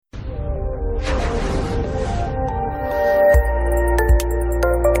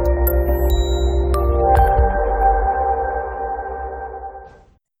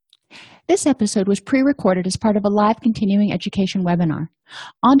This episode was pre-recorded as part of a live continuing education webinar.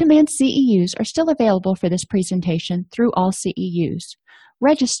 On-demand CEUs are still available for this presentation through All CEUs.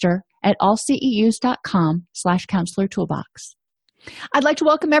 Register at allceus.com/counselor toolbox. I'd like to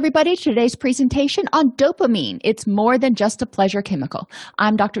welcome everybody to today's presentation on dopamine. It's more than just a pleasure chemical.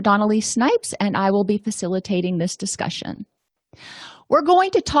 I'm Dr. Donnelly Snipes, and I will be facilitating this discussion. We're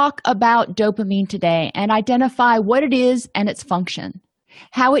going to talk about dopamine today and identify what it is and its function,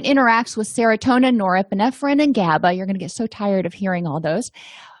 how it interacts with serotonin, norepinephrine, and GABA. You're going to get so tired of hearing all those.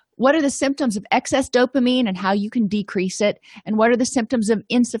 What are the symptoms of excess dopamine and how you can decrease it? And what are the symptoms of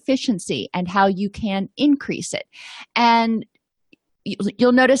insufficiency and how you can increase it? And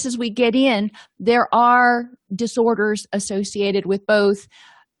you'll notice as we get in, there are disorders associated with both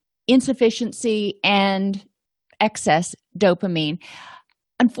insufficiency and excess dopamine.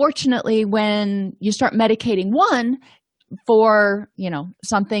 Unfortunately, when you start medicating one for,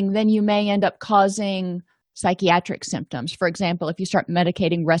 something, then you may end up causing psychiatric symptoms. For example, if you start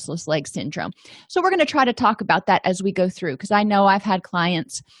medicating restless leg syndrome. So we're going to try to talk about that as we go through, because I know I've had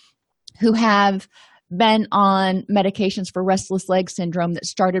clients who have been on medications for restless leg syndrome that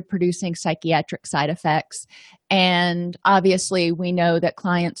started producing psychiatric side effects. And obviously, we know that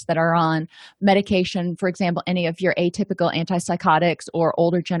clients that are on medication, for example, any of your atypical antipsychotics or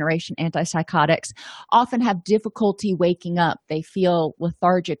older generation antipsychotics, often have difficulty waking up. They feel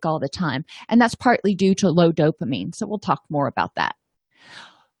lethargic all the time. And that's partly due to low dopamine. So we'll talk more about that.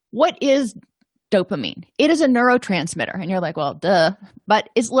 What is dopamine? It is a neurotransmitter. And you're like, well, duh. But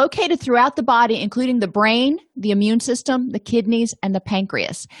it's located throughout the body, including the brain, the immune system, the kidneys, and the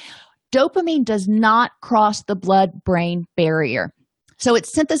pancreas. Dopamine does not cross the blood-brain barrier. So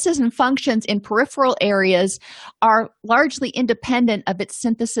its synthesis and functions in peripheral areas are largely independent of its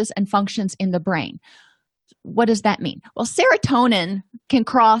synthesis and functions in the brain. What does that mean? Well, serotonin can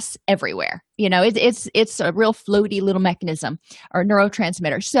cross everywhere. It's a real floaty little mechanism or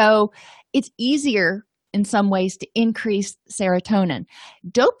neurotransmitter. So it's easier in some ways to increase serotonin.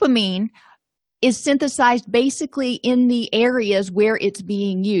 Dopamine is synthesized basically in the areas where it's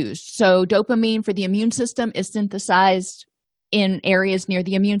being used. So dopamine for the immune system is synthesized in areas near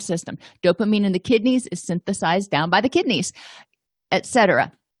the immune system. Dopamine in the kidneys is synthesized down by the kidneys,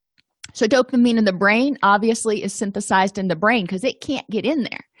 etc. So dopamine in the brain obviously is synthesized in the brain because it can't get in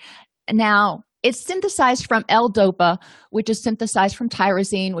there. Now, it's synthesized from L-DOPA, which is synthesized from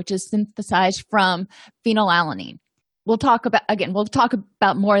tyrosine, which is synthesized from phenylalanine. We'll talk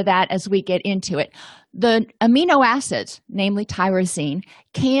about more of that as we get into it. The amino acids, namely tyrosine,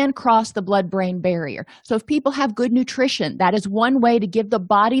 can cross the blood-brain barrier. So if people have good nutrition, that is one way to give the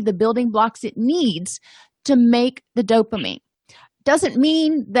body the building blocks it needs to make the dopamine. Doesn't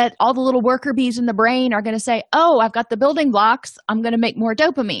mean that all the little worker bees in the brain are going to say, oh, I've got the building blocks, I'm going to make more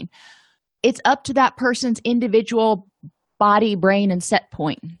dopamine. It's up to that person's individual body, brain, and set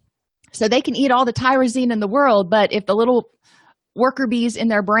point. So they can eat all the tyrosine in the world, but if the little worker bees in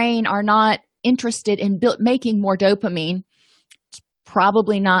their brain are not interested in making more dopamine, it's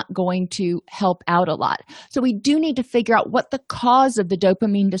probably not going to help out a lot. So we do need to figure out what the cause of the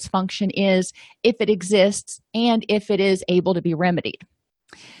dopamine dysfunction is, if it exists, and if it is able to be remedied.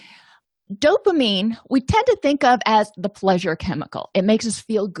 Dopamine, we tend to think of as the pleasure chemical. It makes us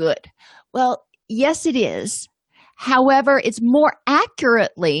feel good. Well, yes, it is. However, it's more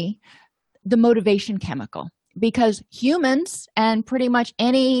accurately the motivation chemical, because humans and pretty much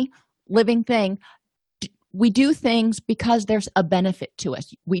any living thing, we do things because there's a benefit to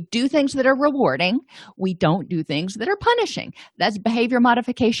us. We do things that are rewarding. We don't do things that are punishing. That's behavior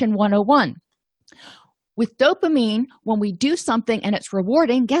modification 101. With dopamine, when we do something and it's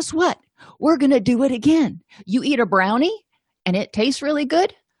rewarding, guess what? We're going to do it again. You eat a brownie and it tastes really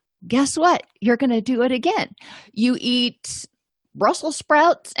good. Guess what? You're going to do it again. You eat Brussels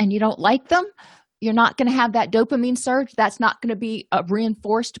sprouts and you don't like them. You're not going to have that dopamine surge. That's not going to be a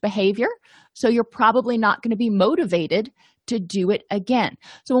reinforced behavior. So you're probably not going to be motivated to do it again.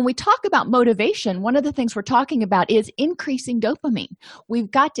 So when we talk about motivation, one of the things we're talking about is increasing dopamine. We've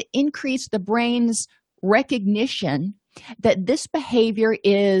got to increase the brain's recognition that this behavior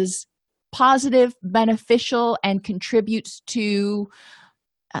is positive, beneficial, and contributes to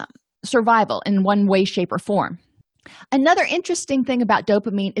survival in one way, shape, or form. Another interesting thing about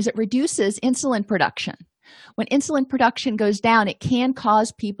dopamine is it reduces insulin production. When insulin production goes down, it can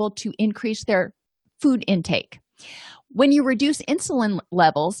cause people to increase their food intake. When you reduce insulin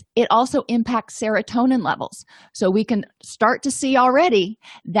levels, it also impacts serotonin levels. So we can start to see already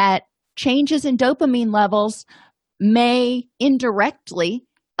that changes in dopamine levels may indirectly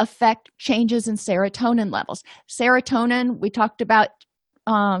affect changes in serotonin levels. Serotonin, we talked about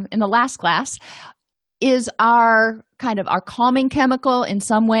in the last class, is our kind of our calming chemical in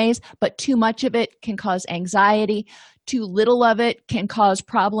some ways, but too much of it can cause anxiety. Too little of it can cause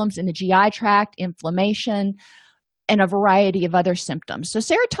problems in the GI tract, inflammation, and a variety of other symptoms. So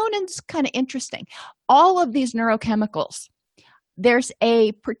serotonin's kind of interesting. All of these neurochemicals, there's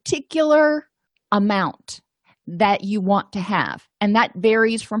a particular amount that you want to have, and that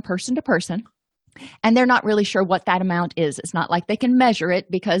varies from person to person. And they're not really sure what that amount is. It's not like they can measure it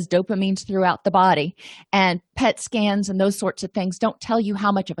because dopamine's throughout the body, and PET scans and those sorts of things don't tell you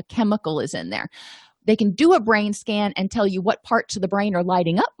how much of a chemical is in there. They can do a brain scan and tell you what parts of the brain are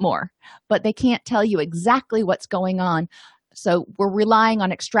lighting up more, but they can't tell you exactly what's going on. So we're relying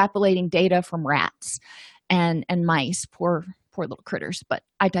on extrapolating data from rats and mice, poor little critters, but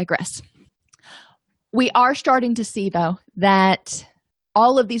I digress. We are starting to see, though, that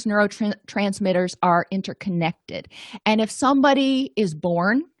all of these neurotransmitters are interconnected. And if somebody is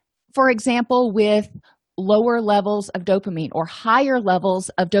born, for example, with lower levels of dopamine or higher levels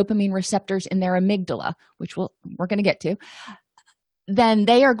of dopamine receptors in their amygdala, which we're going to get to, then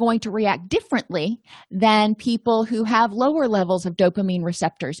they are going to react differently than people who have lower levels of dopamine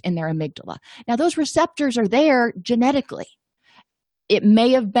receptors in their amygdala. Now, those receptors are there genetically. It may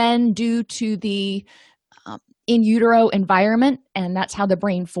have been due to the in utero environment, and that's how the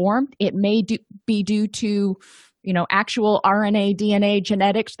brain formed. It may be due to, actual RNA, DNA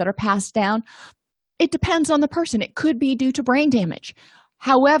genetics that are passed down. It depends on the person. It could be due to brain damage.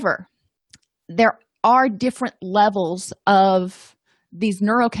 However, there are different levels of these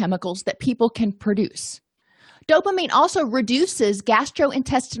neurochemicals that people can produce. Dopamine also reduces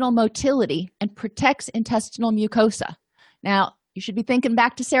gastrointestinal motility and protects intestinal mucosa. Now, you should be thinking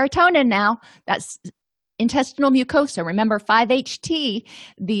back to serotonin now. That's intestinal mucosa. Remember, 5-HT,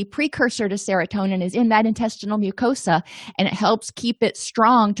 the precursor to serotonin, is in that intestinal mucosa, and it helps keep it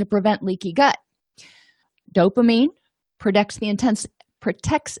strong to prevent leaky gut. Dopamine protects the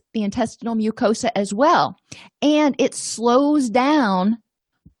intestinal mucosa as well, and it slows down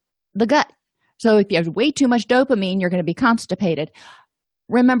the gut. So if you have way too much dopamine, you're going to be constipated.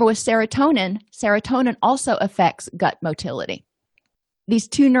 Remember, with serotonin also affects gut motility. These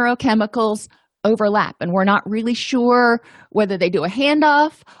two neurochemicals overlap, and we're not really sure whether they do a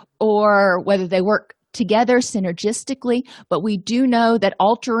handoff or whether they work together synergistically, but we do know that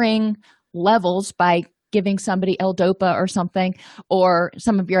altering levels by giving somebody L-Dopa or something, or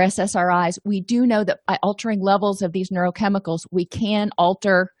some of your SSRIs, we do know that by altering levels of these neurochemicals, we can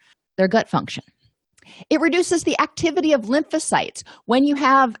alter their gut function. It reduces the activity of lymphocytes. When you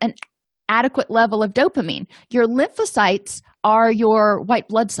have an adequate level of dopamine, your lymphocytes are your white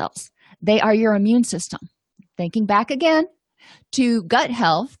blood cells. They are your immune system. Thinking back again to gut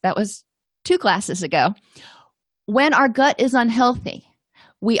health, that was 2 classes ago. When our gut is unhealthy,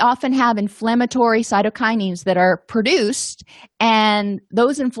 we often have inflammatory cytokines that are produced, and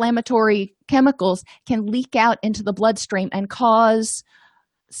those inflammatory chemicals can leak out into the bloodstream and cause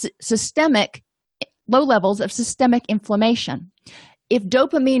low levels of systemic inflammation. If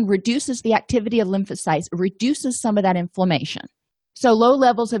dopamine reduces the activity of lymphocytes, it reduces some of that inflammation. So low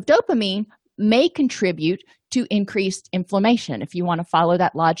levels of dopamine may contribute to increased inflammation, if you want to follow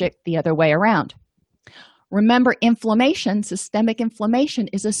that logic the other way around. Remember, systemic inflammation,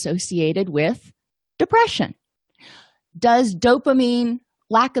 is associated with depression. Does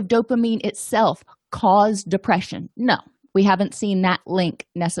lack of dopamine itself cause depression? No, we haven't seen that link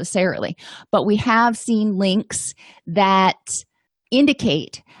necessarily, but we have seen links that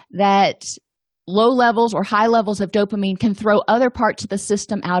indicate that low levels or high levels of dopamine can throw other parts of the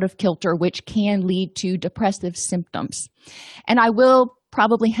system out of kilter, which can lead to depressive symptoms. And I will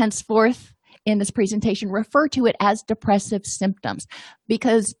probably henceforth in this presentation refer to it as depressive symptoms,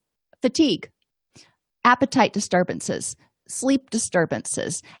 because fatigue, appetite disturbances, sleep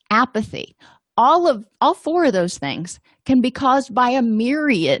disturbances, apathy, all 4 of those things can be caused by a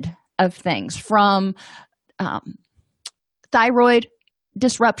myriad of things, from thyroid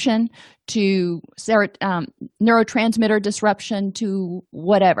disruption to neurotransmitter disruption to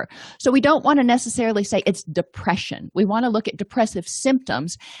whatever. So we don't want to necessarily say it's depression. We want to look at depressive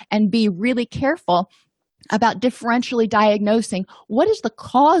symptoms and be really careful about differentially diagnosing what is the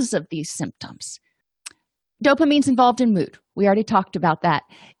cause of these symptoms. Dopamine's involved in mood. We already talked about that.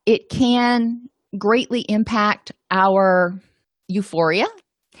 It can greatly impact our euphoria,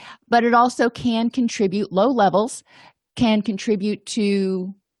 but it also can contribute, low levels can contribute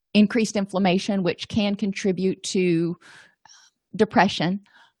to increased inflammation, which can contribute to depression.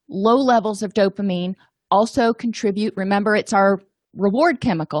 Low levels of dopamine also contribute, remember, it's our reward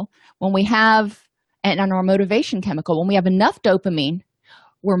chemical when we have, and our motivation chemical. When we have enough dopamine,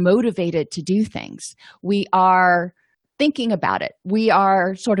 we're motivated to do things. We are thinking about it. We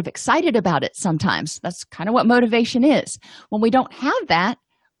are sort of excited about it sometimes. That's kind of what motivation is. When we don't have that,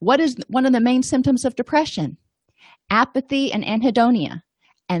 what is one of the main symptoms of depression? Apathy and anhedonia.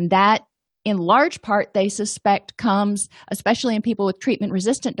 And that, in large part, they suspect comes, especially in people with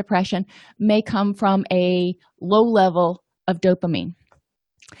treatment-resistant depression, may come from a low level of dopamine.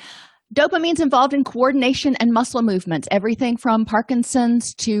 Dopamine's involved in coordination and muscle movements. Everything from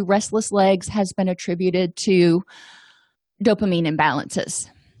Parkinson's to restless legs has been attributed to dopamine imbalances.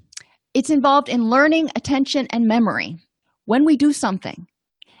 It's involved in learning, attention, and memory. When we do something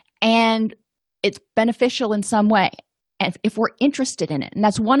and it's beneficial in some way, and if we're interested in it. And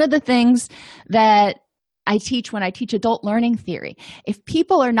that's one of the things that I teach when I teach adult learning theory. If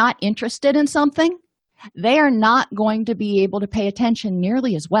people are not interested in something, they are not going to be able to pay attention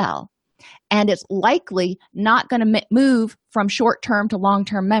nearly as well. And it's likely not going to move from short-term to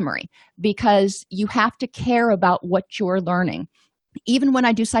long-term memory because you have to care about what you're learning. Even when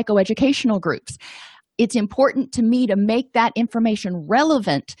I do psychoeducational groups, it's important to me to make that information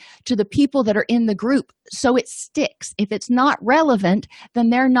relevant to the people that are in the group so it sticks. If it's not relevant,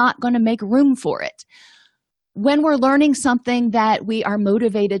 then they're not going to make room for it. When we're learning something that we are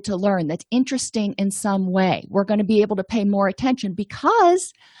motivated to learn, that's interesting in some way, we're going to be able to pay more attention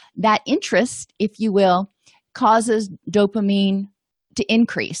because that interest, if you will, causes dopamine to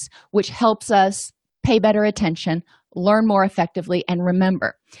increase, which helps us pay better attention, learn more effectively, and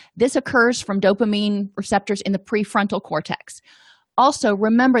remember. This occurs from dopamine receptors in the prefrontal cortex. Also,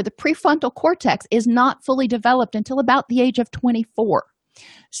 remember, the prefrontal cortex is not fully developed until about the age of 24.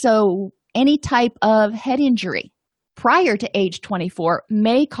 So any type of head injury prior to age 24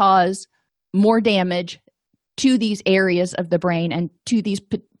 may cause more damage to these areas of the brain and to these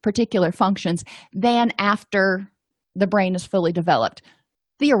particular functions than after the brain is fully developed,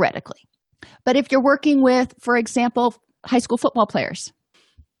 theoretically. But if you're working with, for example, high school football players,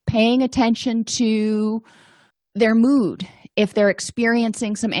 paying attention to their mood, if they're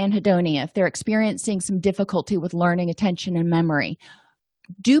experiencing some anhedonia, if they're experiencing some difficulty with learning, attention, and memory,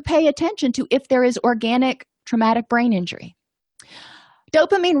 do pay attention to if there is organic traumatic brain injury.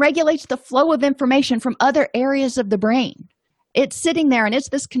 Dopamine regulates the flow of information from other areas of the brain. It's sitting there and it's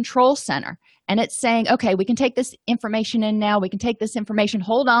this control center, and it's saying, okay, we can take this information in now. We can take this information.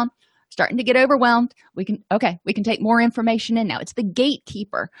 Hold on. Starting to get overwhelmed. We can take more information in now. It's the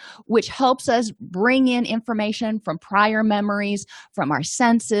gatekeeper, which helps us bring in information from prior memories, from our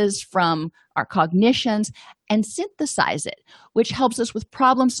senses, from our cognitions, and synthesize it, which helps us with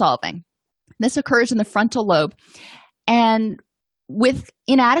problem solving. This occurs in the frontal lobe. And with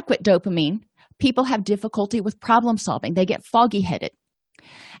inadequate dopamine, people have difficulty with problem solving. They get foggy-headed.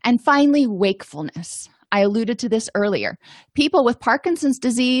 And finally, wakefulness. I alluded to this earlier. People with Parkinson's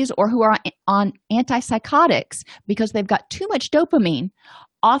disease or who are on antipsychotics because they've got too much dopamine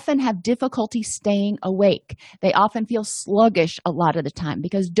often have difficulty staying awake. They often feel sluggish a lot of the time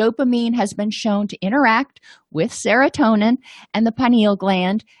because dopamine has been shown to interact with serotonin and the pineal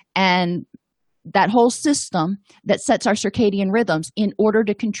gland and that whole system that sets our circadian rhythms in order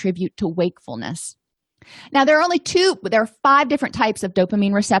to contribute to wakefulness. Now, there are 5 different types of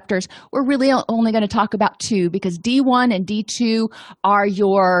dopamine receptors. We're really only going to talk about 2 because D1 and D2 are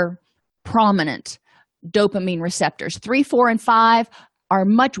your prominent dopamine receptors. 3, 4, and 5 are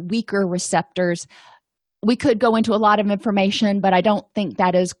much weaker receptors. We could go into a lot of information, but I don't think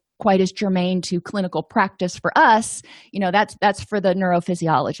that is quite as germane to clinical practice for us. That's for the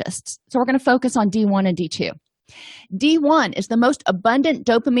neurophysiologists. So we're going to focus on D1 and D2. D1 is the most abundant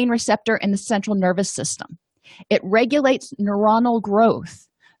dopamine receptor in the central nervous system. It regulates neuronal growth.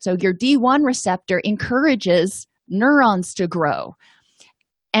 So your D1 receptor encourages neurons to grow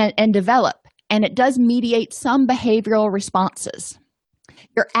and develop, and it does mediate some behavioral responses.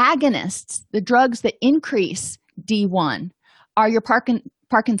 Your agonists, the drugs that increase D1, are your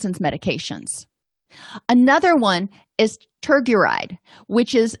Parkinson's medications. Another one is terguride,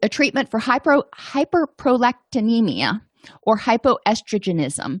 which is a treatment for hyperprolactinemia or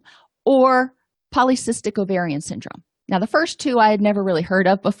hypoestrogenism or polycystic ovarian syndrome. Now, the first 2 I had never really heard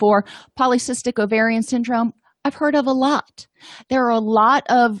of before. Polycystic ovarian syndrome, I've heard of a lot. There are a lot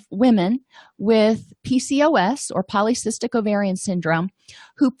of women with PCOS or polycystic ovarian syndrome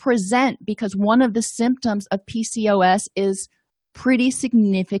who present because one of the symptoms of PCOS is pretty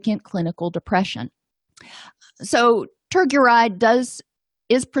significant clinical depression. So terguride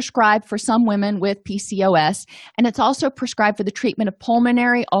is prescribed for some women with PCOS, and it's also prescribed for the treatment of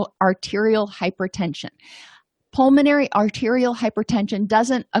pulmonary arterial hypertension. Pulmonary arterial hypertension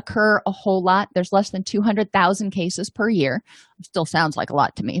doesn't occur a whole lot. There's less than 200,000 cases per year. Still sounds like a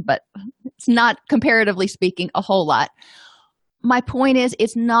lot to me, but it's not, comparatively speaking, a whole lot. My point is,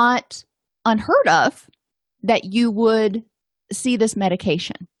 it's not unheard of that you would see this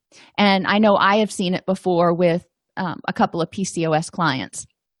medication. And I know I have seen it before with a couple of PCOS clients.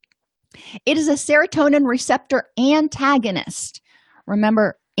 It is a serotonin receptor antagonist.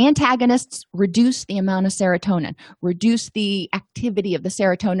 Remember, antagonists reduce the amount of serotonin, reduce the activity of the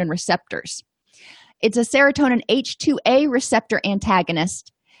serotonin receptors. It's a serotonin H2A receptor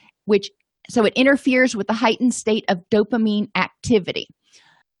antagonist, so it interferes with the heightened state of dopamine activity.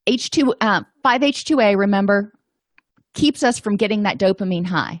 5-HT2A, remember, keeps us from getting that dopamine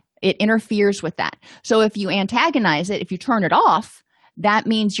high. It interferes with that. So if you antagonize it, if you turn it off, that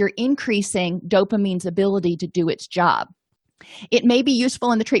means you're increasing dopamine's ability to do its job. It may be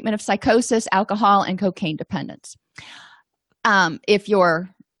useful in the treatment of psychosis, alcohol, and cocaine dependence if you're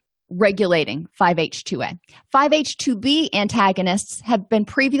regulating 5-HT2A. 5-HT2B antagonists have been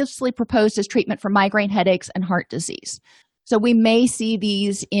previously proposed as treatment for migraine headaches and heart disease. So we may see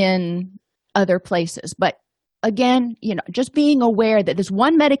these in other places. But again, just being aware that there's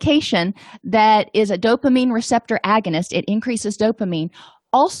one medication that is a dopamine receptor agonist, it increases dopamine,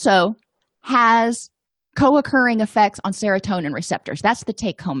 also has co-occurring effects on serotonin receptors. That's the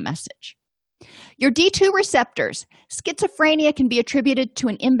take-home message. Your D2 receptors. Schizophrenia can be attributed to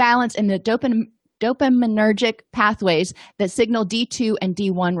an imbalance in the dopaminergic pathways that signal D2 and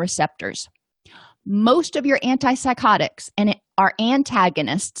D1 receptors. Most of your antipsychotics are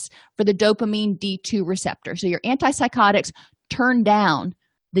antagonists for the dopamine D2 receptor. So your antipsychotics turn down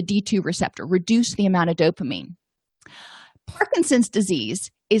the D2 receptor, reduce the amount of dopamine. Parkinson's disease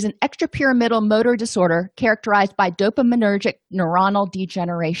is an extrapyramidal motor disorder characterized by dopaminergic neuronal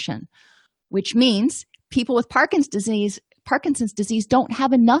degeneration, which means people with Parkinson's disease don't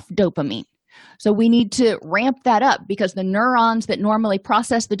have enough dopamine. So we need to ramp that up because the neurons that normally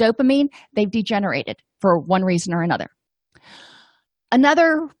process the dopamine, they've degenerated for one reason or another.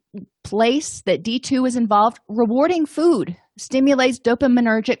 Another place that D2 is involved, rewarding food stimulates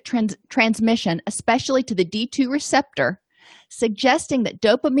dopaminergic transmission, especially to the D2 receptor, suggesting that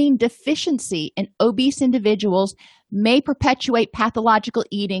dopamine deficiency in obese individuals may perpetuate pathological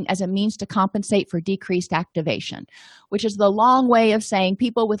eating as a means to compensate for decreased activation, which is the long way of saying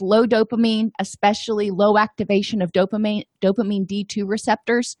people with low dopamine, especially low activation of dopamine D2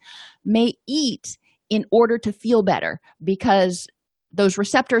 receptors, may eat in order to feel better because those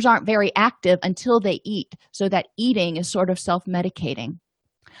receptors aren't very active until they eat. So that eating is sort of self-medicating.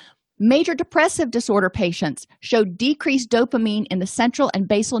 Major depressive disorder patients show decreased dopamine in the central and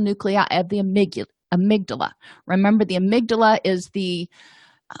basal nuclei of the amygdala. Remember, the amygdala is the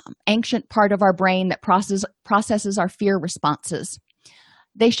ancient part of our brain that processes our fear responses.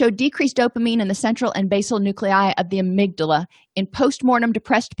 They show decreased dopamine in the central and basal nuclei of the amygdala in postmortem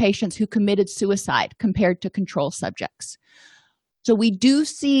depressed patients who committed suicide compared to control subjects. So we do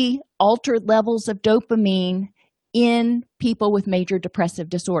see altered levels of dopamine in people with major depressive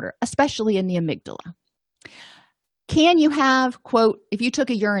disorder, especially in the amygdala. Can you have, quote, if you took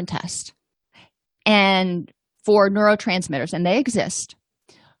a urine test and for neurotransmitters, and they exist,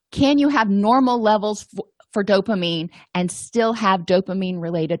 can you have normal levels for dopamine and still have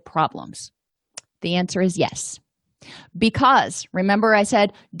dopamine-related problems? The answer is yes. Because, remember I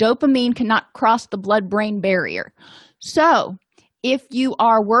said, dopamine cannot cross the blood-brain barrier. So, if you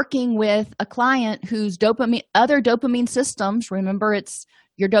are working with a client whose other dopamine systems, remember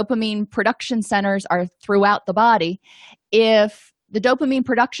your dopamine production centers are throughout the body. If the dopamine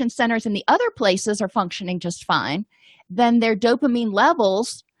production centers in the other places are functioning just fine, then their dopamine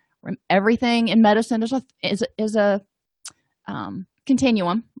levels, everything in medicine is a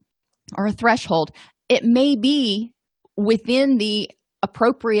continuum or a threshold. It may be within the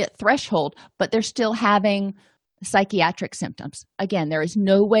appropriate threshold, but they're still having psychiatric symptoms. Again, there is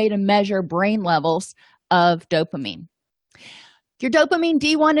no way to measure brain levels of dopamine. Your dopamine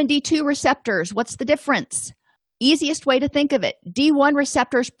D1 and D2 receptors, what's the difference? Easiest way to think of it, D1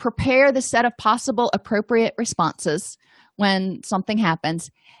 receptors prepare the set of possible appropriate responses when something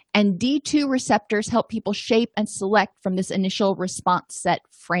happens, and D2 receptors help people shape and select from this initial response set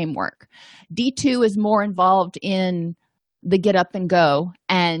framework. D2 is more involved in the get up and go,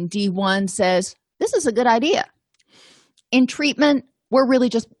 and D1 says, this is a good idea. In treatment, we're really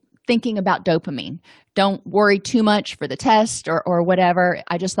just thinking about dopamine. Don't worry too much for the test or whatever.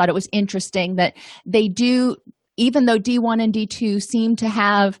 I just thought it was interesting that they do, even though D1 and D2 seem to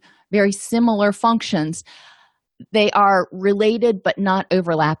have very similar functions, they are related but not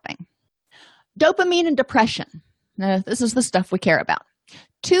overlapping. Dopamine and depression. Now, this is the stuff we care about.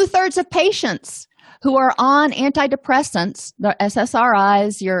 2/3 of patients who are on antidepressants, the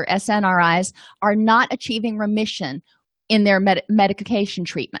SSRIs, your SNRIs, are not achieving remission in their medication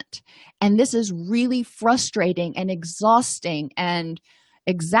treatment. And this is really frustrating and exhausting and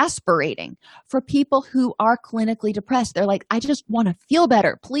exasperating for people who are clinically depressed. They're like, I just want to feel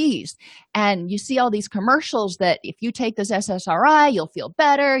better, please. And you see all these commercials that if you take this SSRI, you'll feel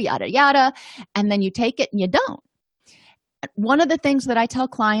better, yada, yada. And then you take it and you don't. One of the things that I tell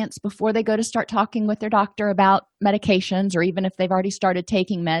clients before they go to start talking with their doctor about medications, or even if they've already started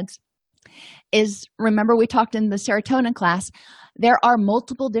taking meds, is, remember we talked in the serotonin class, there are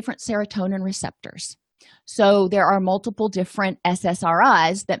multiple different serotonin receptors. So there are multiple different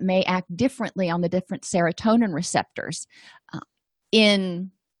SSRIs that may act differently on the different serotonin receptors.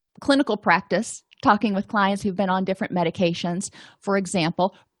 In clinical practice, talking with clients who've been on different medications, for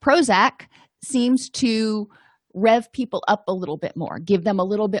example, Prozac seems to rev people up a little bit more, give them a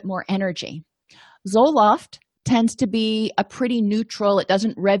little bit more energy. Zoloft tends to be a pretty neutral, it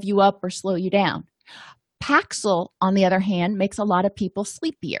doesn't rev you up or slow you down. Paxil, on the other hand, makes a lot of people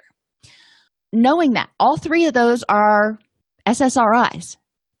sleepier. Knowing that, all three of those are SSRIs,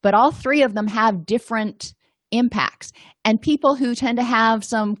 but all three of them have different impacts. And people who tend to have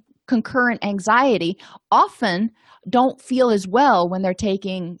some concurrent anxiety often don't feel as well when they're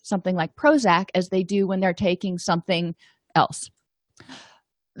taking something like Prozac as they do when they're taking something else.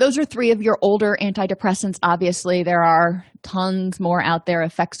 Those are three of your older antidepressants. Obviously, there are tons more out there,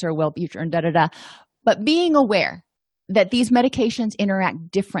 Effexor, Wellbutrin, da-da-da. But being aware that these medications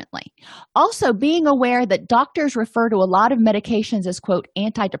interact differently. Also, being aware that doctors refer to a lot of medications as, quote,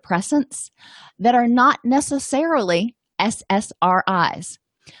 antidepressants that are not necessarily SSRIs.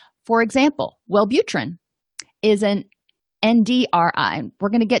 For example, Wellbutrin is an NDRI. We're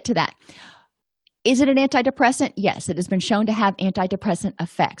going to get to that. Is it an antidepressant? Yes, it has been shown to have antidepressant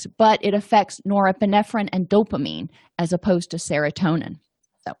effects, but it affects norepinephrine and dopamine as opposed to serotonin.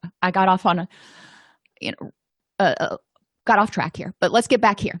 So I got off on got off track here, but let's get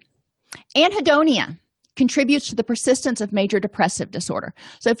back here. Anhedonia contributes to the persistence of major depressive disorder.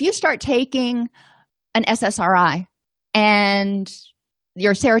 So if you start taking an SSRI and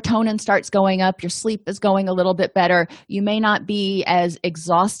your serotonin starts going up, your sleep is going a little bit better, you may not be as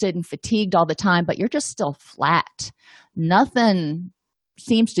exhausted and fatigued all the time, but you're just still flat. Nothing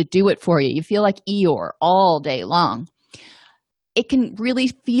seems to do it for you. You feel like Eeyore all day long. It can really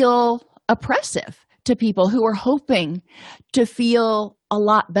feel oppressive to people who are hoping to feel a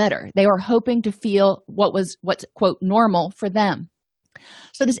lot better. They were hoping to feel what's, quote, normal for them.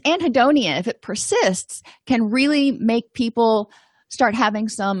 So this anhedonia, if it persists, can really make people start having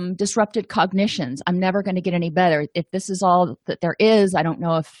some disrupted cognitions. I'm never going to get any better. If this is all that there is, I don't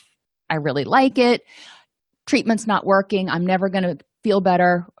know if I really like it. Treatment's not working. I'm never going to feel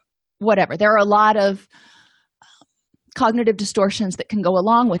better, whatever. There are a lot of cognitive distortions that can go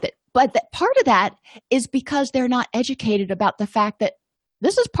along with it. But that part of that is because they're not educated about the fact that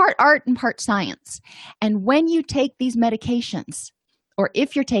this is part art and part science. And when you take these medications, or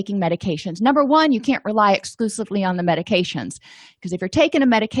if you're taking medications, number one, you can't rely exclusively on the medications. Because if you're taking a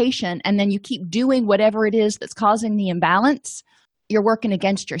medication and then you keep doing whatever it is that's causing the imbalance, you're working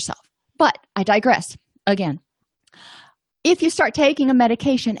against yourself. But I digress again. If you start taking a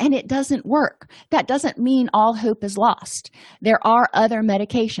medication and it doesn't work, that doesn't mean all hope is lost. There are other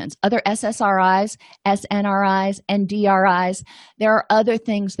medications, other SSRIs, SNRIs, and DRIs. There are other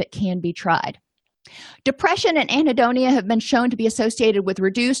things that can be tried. Depression and anhedonia have been shown to be associated with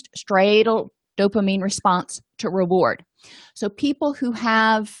reduced striatal dopamine response to reward. So people who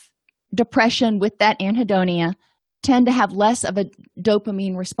have depression with that anhedonia tend to have less of a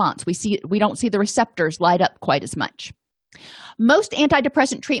dopamine response. We don't see the receptors light up quite as much. Most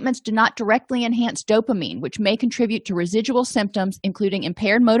antidepressant treatments do not directly enhance dopamine, which may contribute to residual symptoms, including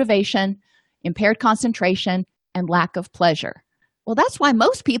impaired motivation, impaired concentration, and lack of pleasure. Well, that's why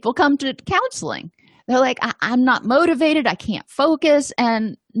most people come to counseling. They're like, I'm not motivated, I can't focus,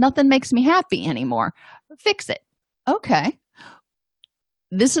 and nothing makes me happy anymore. Fix it. Okay.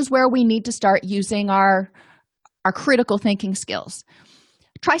 This is where we need to start using our critical thinking skills.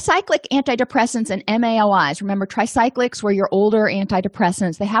 Tricyclic antidepressants and MAOIs. Remember, tricyclics were your older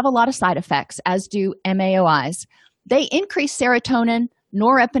antidepressants. They have a lot of side effects, as do MAOIs. They increase serotonin,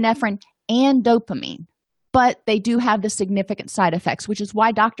 norepinephrine, and dopamine, but they do have the significant side effects, which is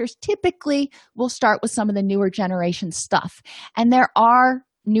why doctors typically will start with some of the newer generation stuff. And there are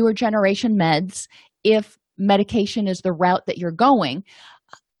newer generation meds, if medication is the route that you're going,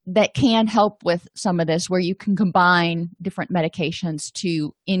 that can help with some of this, where you can combine different medications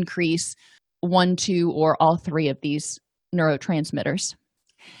to increase one, two, or all three of these neurotransmitters.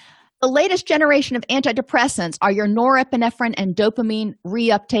 The latest generation of antidepressants are your norepinephrine and dopamine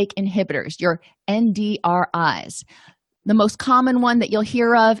reuptake inhibitors, your NDRIs. The most common one that you'll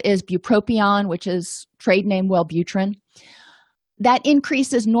hear of is bupropion, which is trade name Wellbutrin. That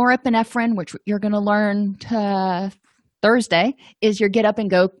increases norepinephrine, which you're going to learn Thursday, is your get up and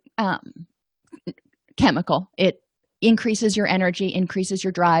go chemical. It increases your energy, increases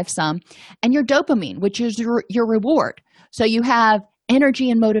your drive some, and your dopamine, which is your reward. So you have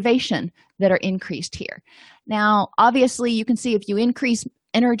energy and motivation that are increased here. Now, obviously, you can see if you increase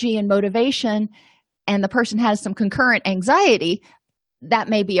energy and motivation and the person has some concurrent anxiety, that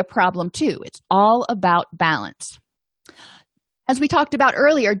may be a problem too. It's all about balance. As we talked about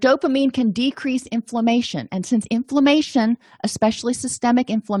earlier, dopamine can decrease inflammation. And since inflammation, especially systemic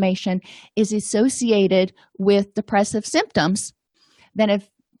inflammation, is associated with depressive symptoms, then if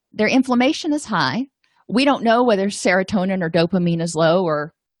their inflammation is high, we don't know whether serotonin or dopamine is low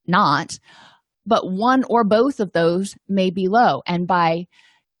or not, but one or both of those may be low. And by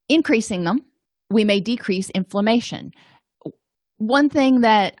increasing them, we may decrease inflammation. One thing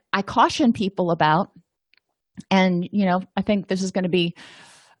that I caution people about, and I think this is going to be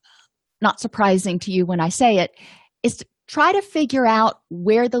not surprising to you when I say it, is to try to figure out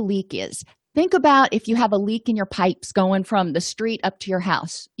where the leak is. Think about if you have a leak in your pipes going from the street up to your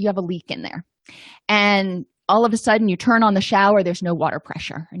house. You have a leak in there. And all of a sudden you turn on the shower, there's no water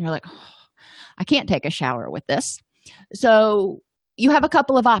pressure. And you're like, oh, I can't take a shower with this. So you have a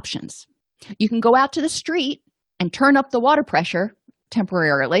couple of options. You can go out to the street and turn up the water pressure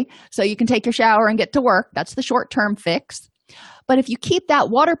temporarily so you can take your shower and get to work. That's the short-term fix. But if you keep that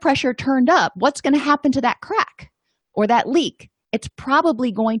water pressure turned up, what's going to happen to that crack or that leak? It's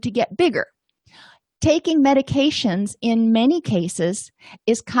probably going to get bigger. Taking medications in many cases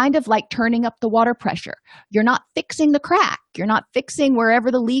is kind of like turning up the water pressure. You're not fixing the crack. You're not fixing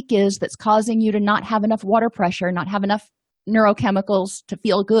wherever the leak is that's causing you to not have enough water pressure, not have enough neurochemicals to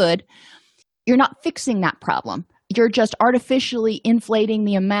feel good. You're not fixing that problem. You're just artificially inflating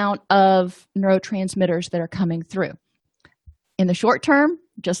the amount of neurotransmitters that are coming through. In the short term,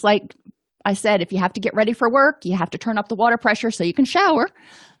 just like I said, if you have to get ready for work, you have to turn up the water pressure so you can shower.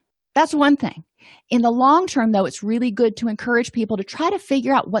 That's one thing. In the long term, though, it's really good to encourage people to try to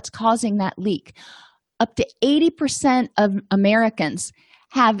figure out what's causing that leak. Up to 80% of Americans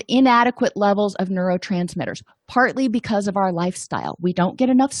have inadequate levels of neurotransmitters, partly because of our lifestyle. We don't get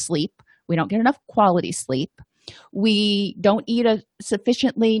enough sleep. We don't get enough quality sleep. We don't eat a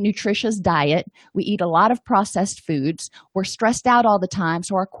sufficiently nutritious diet. We eat a lot of processed foods. We're stressed out all the time,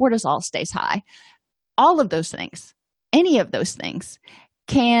 so our cortisol stays high. All of those things, any of those things,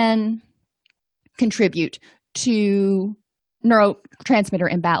 can contribute to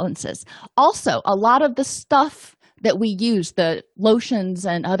neurotransmitter imbalances. Also, a lot of the stuff that we use, the lotions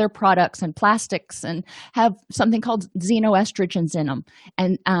and other products and plastics, and have something called xenoestrogens in them,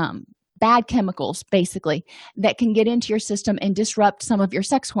 and bad chemicals, basically, that can get into your system and disrupt some of your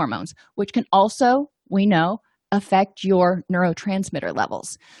sex hormones, which can also, we know, affect your neurotransmitter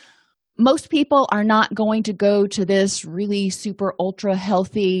levels. Most people are not going to go to this really super ultra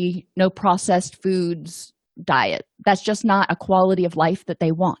healthy, no processed foods diet. That's just not a quality of life that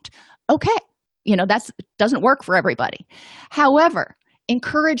they want. Okay, that doesn't work for everybody. However,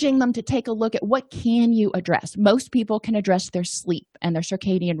 encouraging them to take a look at what can you address. Most people can address their sleep and their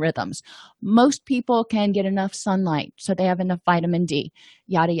circadian rhythms. Most people can get enough sunlight so they have enough vitamin D,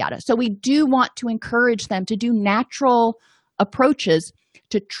 yada, yada. So we do want to encourage them to do natural approaches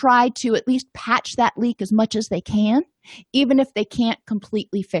to try to at least patch that leak as much as they can, even if they can't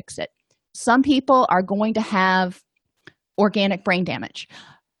completely fix it. Some people are going to have organic brain damage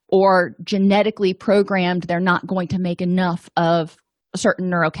or genetically programmed they're not going to make enough of certain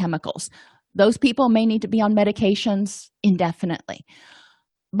neurochemicals. Those people may need to be on medications indefinitely.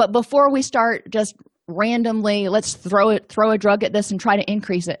 But before we start just randomly, let's throw a drug at this and try to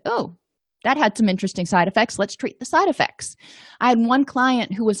increase it. Oh, that had some interesting side effects. Let's treat the side effects. I had one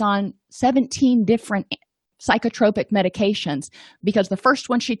client who was on 17 different psychotropic medications because the first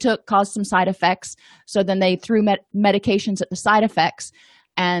one she took caused some side effects. So then they threw medications at the side effects,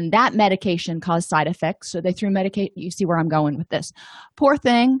 and that medication caused side effects. So they threw medication. You see where I'm going with this. Poor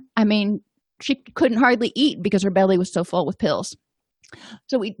thing. I mean, she couldn't hardly eat because her belly was so full with pills.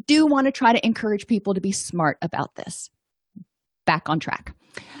 So we do want to try to encourage people to be smart about this. Back on track.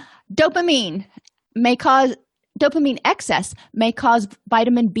 Dopamine excess may cause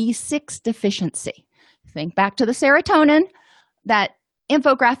vitamin B6 deficiency. Think back to the serotonin, that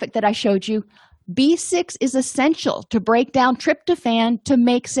infographic that I showed you. B6 is essential to break down tryptophan to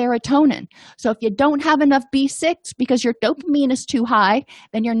make serotonin. So if you don't have enough B6 because your dopamine is too high,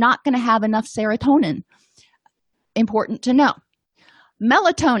 then you're not going to have enough serotonin. Important to know.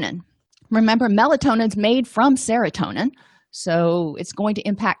 Melatonin. Remember, melatonin's made from serotonin, so it's going to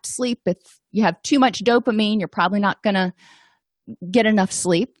impact sleep. If you have too much dopamine, you're probably not going to get enough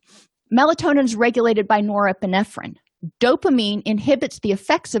sleep. Melatonin is regulated by norepinephrine. Dopamine inhibits the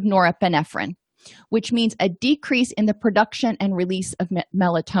effects of norepinephrine, which means a decrease in the production and release of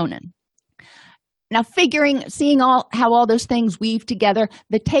melatonin. Now, seeing how all those things weave together,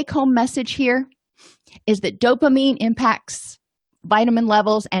 the take-home message here is that dopamine impacts vitamin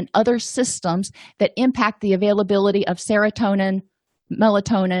levels and other systems that impact the availability of serotonin,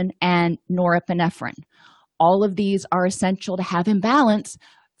 melatonin, and norepinephrine. All of these are essential to have in balance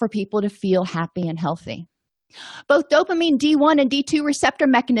for people to feel happy and healthy. Both dopamine D1 and D2 receptor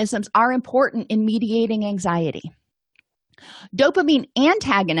mechanisms are important in mediating anxiety. Dopamine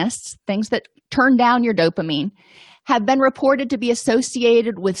antagonists, things that turn down your dopamine, have been reported to be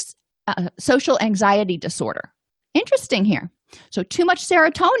associated with social anxiety disorder. Interesting here. So too much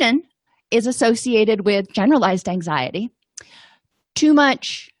serotonin is associated with generalized anxiety.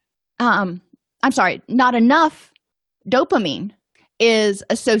 Not enough dopamine is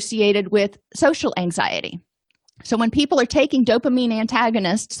associated with social anxiety. So when people are taking dopamine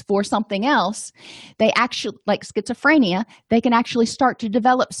antagonists for something else, they actually, like schizophrenia, they can actually start to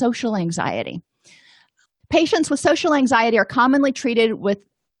develop social anxiety. Patients with social anxiety are commonly treated with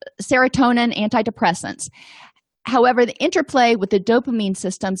serotonin antidepressants. However, the interplay with the dopamine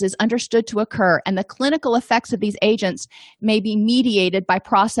systems is understood to occur, and the clinical effects of these agents may be mediated by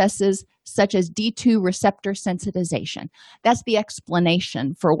processes such as D2 receptor sensitization. That's the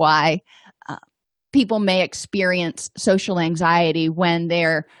explanation for why people may experience social anxiety when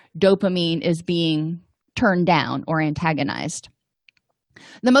their dopamine is being turned down or antagonized.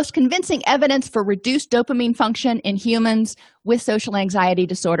 The most convincing evidence for reduced dopamine function in humans with social anxiety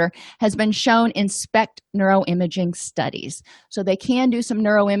disorder has been shown in SPECT neuroimaging studies. So they can do some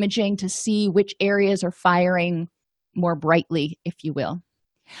neuroimaging to see which areas are firing more brightly, if you will.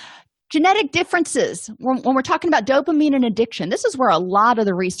 Genetic differences. When we're talking about dopamine and addiction, this is where a lot of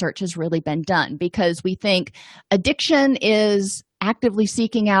the research has really been done, because we think addiction is actively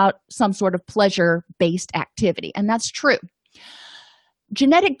seeking out some sort of pleasure-based activity, and that's true.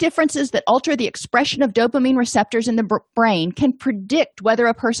 Genetic differences that alter the expression of dopamine receptors in the brain can predict whether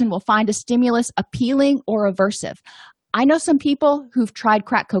a person will find a stimulus appealing or aversive. I know some people who've tried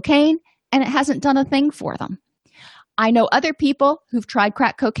crack cocaine and it hasn't done a thing for them. I know other people who've tried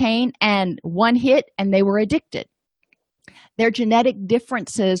crack cocaine and one hit and they were addicted. Their genetic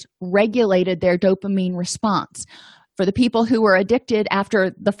differences regulated their dopamine response. For the people who were addicted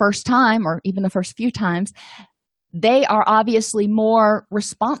after the first time or even the first few times, they are obviously more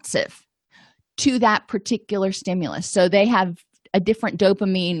responsive to that particular stimulus. So they have a different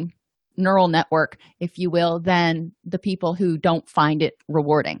dopamine neural network, if you will, than the people who don't find it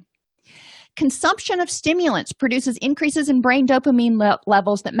rewarding. Consumption of stimulants produces increases in brain dopamine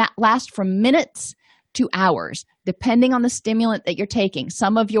levels that last from minutes to hours, depending on the stimulant that you're taking.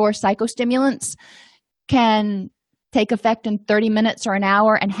 Some of your psychostimulants can take effect in 30 minutes or an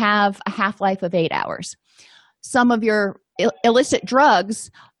hour and have a half-life of 8 hours. Some of your illicit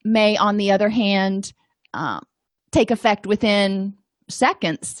drugs may, on the other hand, take effect within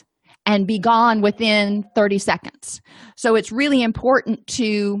seconds and be gone within 30 seconds. So it's really important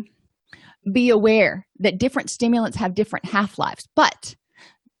to be aware that different stimulants have different half-lives. But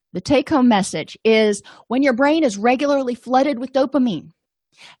the take-home message is when your brain is regularly flooded with dopamine,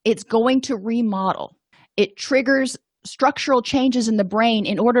 it's going to remodel. It triggers structural changes in the brain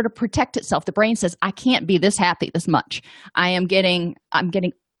in order to protect itself. The brain says, I can't be this happy this much. I'm getting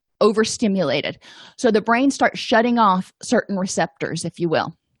overstimulated. So the brain starts shutting off certain receptors, if you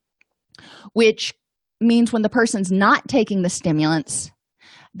will, which means when the person's not taking the stimulants,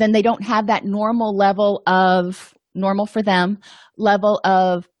 then they don't have that normal for them level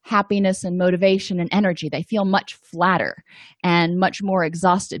of happiness and motivation and energy. They feel much flatter and much more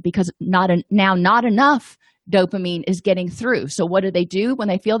exhausted because not enough dopamine is getting through. So what do when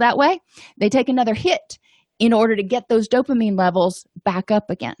they feel that way? They take another hit in order to get those dopamine levels back up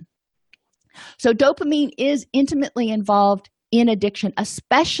again. So dopamine is intimately involved in addiction,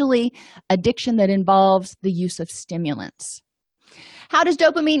 especially addiction that involves the use of stimulants. How does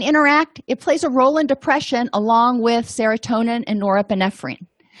dopamine interact? It plays a role in depression along with serotonin and norepinephrine.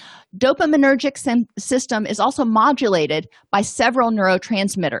 Dopaminergic system is also modulated by several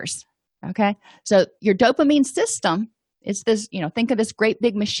neurotransmitters. Okay, so your dopamine system is this, think of this great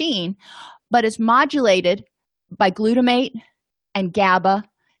big machine, but it's modulated by glutamate and GABA,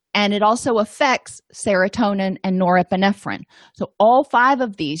 and it also affects serotonin and norepinephrine. So all five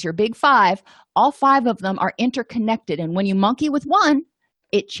of these, your big five, all five of them are interconnected, and when you monkey with one,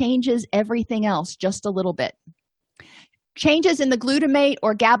 it changes everything else just a little bit. Changes in the glutamate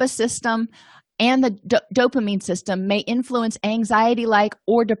or GABA system and the dopamine system may influence anxiety-like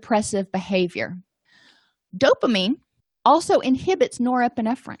or depressive behavior. Dopamine also inhibits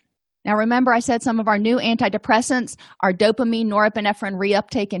norepinephrine. Now, remember I said some of our new antidepressants are dopamine norepinephrine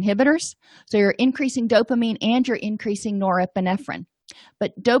reuptake inhibitors. So you're increasing dopamine and you're increasing norepinephrine.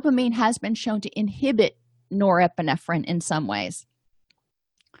 But dopamine has been shown to inhibit norepinephrine in some ways.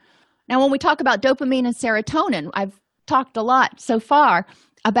 Now, when we talk about dopamine and serotonin, I've talked a lot so far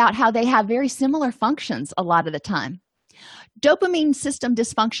about how they have very similar functions a lot of the time. Dopamine system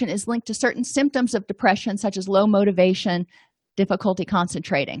dysfunction is linked to certain symptoms of depression, such as low motivation, difficulty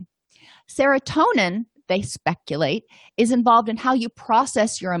concentrating. Serotonin, they speculate, is involved in how you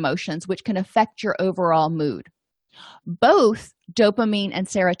process your emotions, which can affect your overall mood. Both dopamine and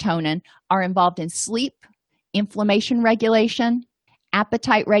serotonin are involved in sleep, inflammation regulation,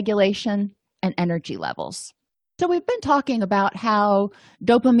 appetite regulation, and energy levels. So we've been talking about how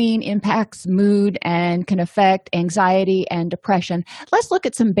dopamine impacts mood and can affect anxiety and depression. Let's look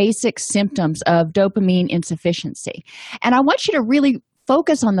at some basic symptoms of dopamine insufficiency. And I want you to really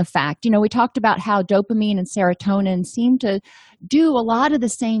focus on the fact, we talked about how dopamine and serotonin seem to do a lot of the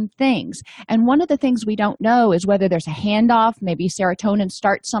same things. And one of the things we don't know is whether there's a handoff, maybe serotonin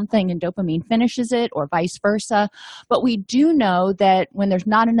starts something and dopamine finishes it, or vice versa. But we do know that when there's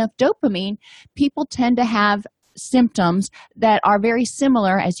not enough dopamine, people tend to have symptoms that are very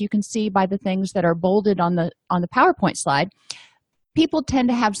similar, as you can see by the things that are bolded on the PowerPoint slide. People tend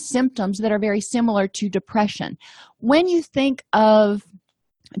to have symptoms that are very similar to depression. When you think of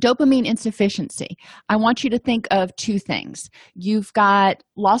dopamine insufficiency, I want you to think of two things. You've got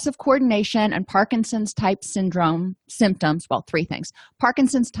loss of coordination and Parkinson's type syndrome symptoms. Well, three things: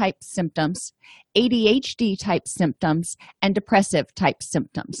 Parkinson's type symptoms, ADHD type symptoms, and depressive type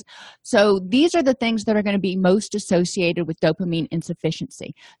symptoms. So these are the things that are going to be most associated with dopamine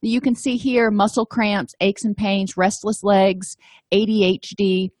insufficiency. You can see here muscle cramps, aches and pains, restless legs,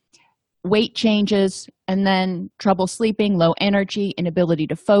 ADHD, weight changes, and then trouble sleeping, low energy, inability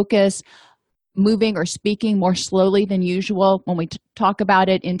to focus, moving or speaking more slowly than usual. When we talk about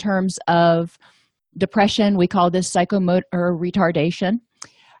it in terms of depression, we call this psychomotor retardation.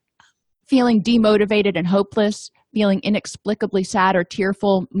 Feeling demotivated and hopeless, feeling inexplicably sad or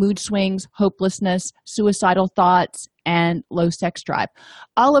tearful, mood swings, hopelessness, suicidal thoughts, and low sex drive.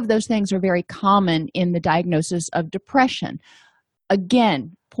 All of those things are very common in the diagnosis of depression.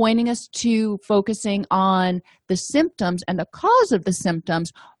 Again, pointing us to focusing on the symptoms and the cause of the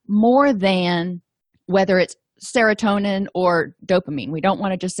symptoms more than whether it's serotonin or dopamine. We don't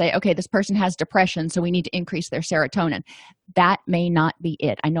want to just say, okay, this person has depression, so we need to increase their serotonin. That may not be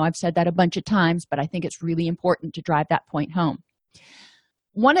it. I know I've said that a bunch of times, but I think it's really important to drive that point home.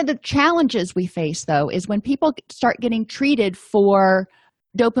 One of the challenges we face, though, is when people start getting treated for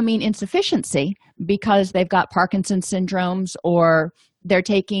dopamine insufficiency because they've got Parkinson's syndromes, or they're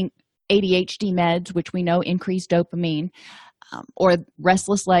taking ADHD meds, which we know increase dopamine, or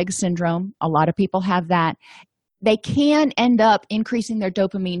restless leg syndrome. A lot of people have that. They can end up increasing their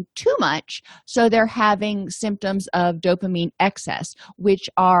dopamine too much, so they're having symptoms of dopamine excess, which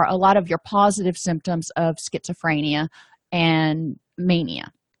are a lot of your positive symptoms of schizophrenia and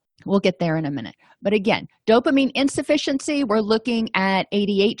mania. We'll get there in a minute. But again, dopamine insufficiency, we're looking at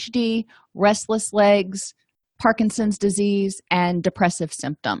ADHD, restless legs, Parkinson's disease, and depressive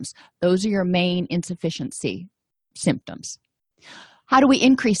symptoms. Those are your main insufficiency symptoms. How do we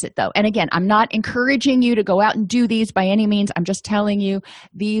increase it, though? And again, I'm not encouraging you to go out and do these by any means. I'm just telling you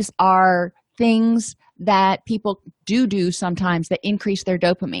these are things that people do sometimes that increase their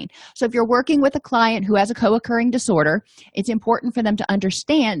dopamine. So if you're working with a client who has a co-occurring disorder, it's important for them to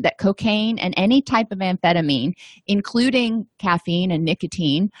understand that cocaine and any type of amphetamine, including caffeine and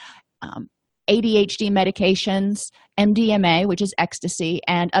nicotine, ADHD medications, MDMA, which is ecstasy,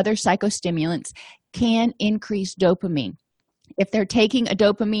 and other psychostimulants can increase dopamine. If they're taking a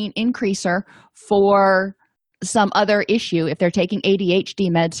dopamine increaser for some other issue, if they're taking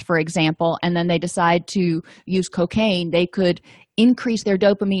ADHD meds, for example, and then they decide to use cocaine, they could increase their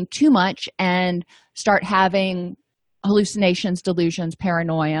dopamine too much and start having hallucinations, delusions,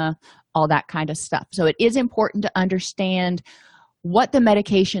 paranoia, all that kind of stuff. So it is important to understand what the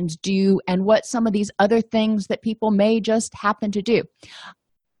medications do and what some of these other things that people may just happen to do.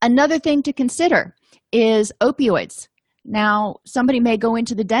 Another thing to consider is opioids. Now, somebody may go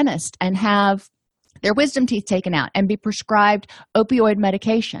into the dentist and have their wisdom teeth taken out and be prescribed opioid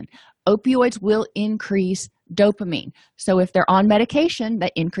medication. Opioids will increase dopamine. So if they're on medication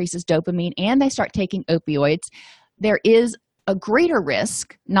that increases dopamine and they start taking opioids, there is a greater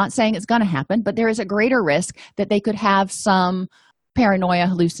risk, not saying it's going to happen, but there is a greater risk that they could have some paranoia,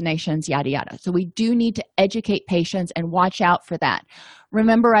 hallucinations, yada, yada. So we do need to educate patients and watch out for that.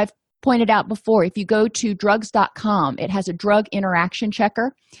 Remember, I've pointed out before, if you go to drugs.com, it has a drug interaction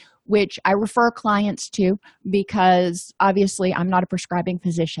checker, which I refer clients to because obviously I'm not a prescribing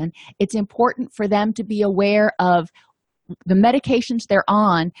physician. It's important for them to be aware of the medications they're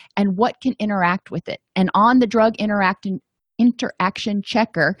on and what can interact with it. And on the drug interaction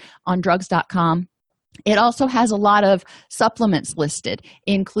checker on drugs.com, it also has a lot of supplements listed,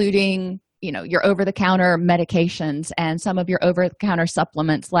 including, your over-the-counter medications and some of your over-the-counter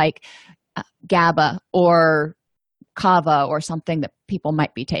supplements like GABA or Kava or something that people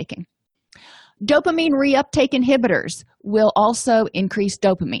might be taking. Dopamine reuptake inhibitors will also increase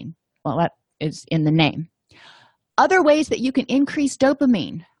dopamine. Well, that is in the name. Other ways that you can increase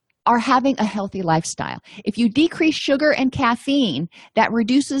dopamine are having a healthy lifestyle. If you decrease sugar and caffeine, that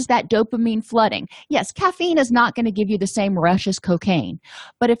reduces that dopamine flooding. Yes, caffeine is not going to give you the same rush as cocaine,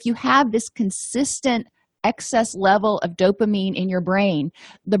 but if you have this consistent excess level of dopamine in your brain,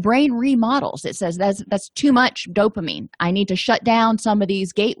 the brain remodels. It says that's too much dopamine. I need to shut down some of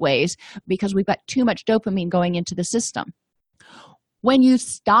these gateways because we've got too much dopamine going into the system. When you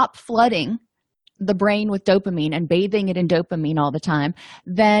stop flooding the brain with dopamine and bathing it in dopamine all the time,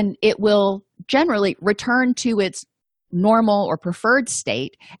 then it will generally return to its normal or preferred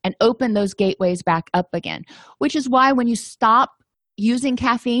state and open those gateways back up again, which is why when you stop using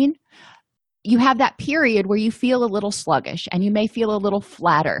caffeine, you have that period where you feel a little sluggish and you may feel a little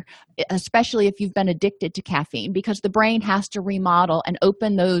flatter, especially if you've been addicted to caffeine, because the brain has to remodel and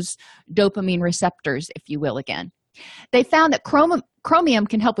open those dopamine receptors, if you will, again. They found that chromium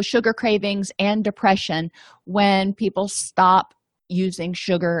can help with sugar cravings and depression when people stop using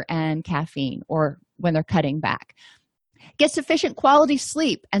sugar and caffeine or when they're cutting back. Get sufficient quality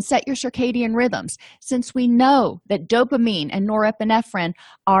sleep and set your circadian rhythms. Since we know that dopamine and norepinephrine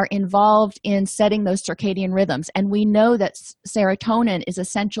are involved in setting those circadian rhythms, and we know that serotonin is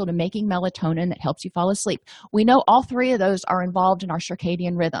essential to making melatonin that helps you fall asleep. We know all three of those are involved in our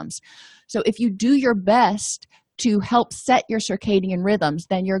circadian rhythms. So if you do your best to help set your circadian rhythms,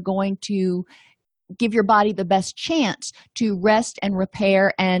 then you're going to give your body the best chance to rest and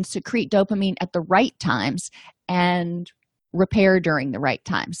repair and secrete dopamine at the right times and repair during the right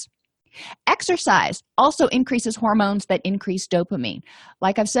times. Exercise also increases hormones that increase dopamine.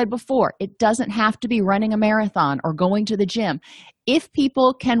 Like I've said before, it doesn't have to be running a marathon or going to the gym. If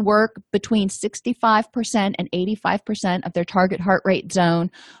people can work between 65% and 85% of their target heart rate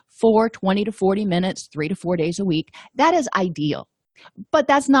zone for 20 to 40 minutes, 3 to 4 days a week, that is ideal. But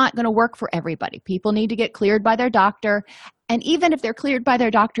that's not going to work for everybody. People need to get cleared by their doctor. And even if they're cleared by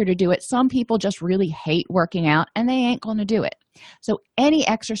their doctor to do it, some people just really hate working out and they ain't going to do it. So any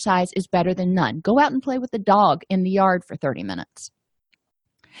exercise is better than none. Go out and play with the dog in the yard for 30 minutes.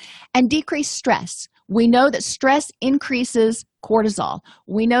 And decrease stress. We know that stress increases cortisol.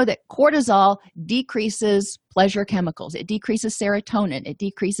 We know that cortisol decreases pleasure chemicals. It decreases serotonin. It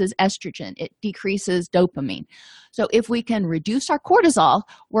decreases estrogen. It decreases dopamine. So if we can reduce our cortisol,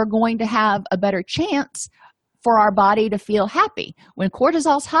 we're going to have a better chance for our body to feel happy. When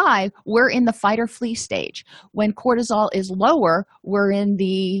cortisol's high, we're in the fight or flee stage. When cortisol is lower, we're in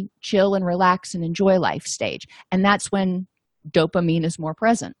the chill and relax and enjoy life stage. And that's when dopamine is more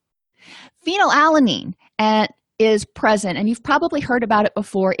present. Phenylalanine is present, and you've probably heard about it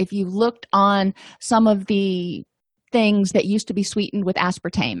before if you looked on some of the things that used to be sweetened with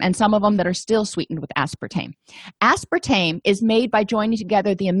aspartame and some of them that are still sweetened with aspartame. Aspartame is made by joining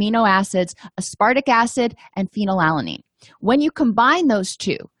together the amino acids aspartic acid and phenylalanine. When you combine those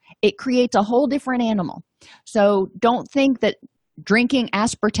two, it creates a whole different animal. So don't think that drinking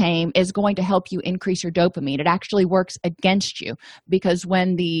aspartame is going to help you increase your dopamine. It actually works against you, because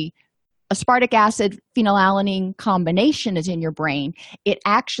when the aspartic acid phenylalanine combination is in your brain, it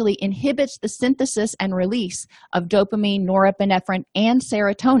actually inhibits the synthesis and release of dopamine, norepinephrine, and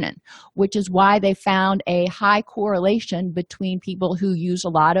serotonin, which is why they found a high correlation between people who use a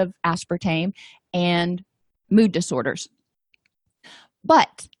lot of aspartame and mood disorders.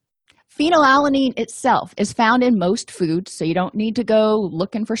 But phenylalanine itself is found in most foods, so you don't need to go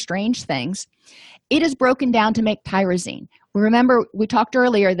looking for strange things. It is broken down to make tyrosine. Remember, we talked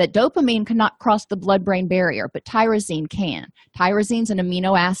earlier that dopamine cannot cross the blood-brain barrier, but tyrosine can. Tyrosine's an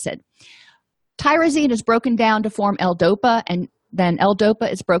amino acid. Tyrosine is broken down to form L-DOPA, and then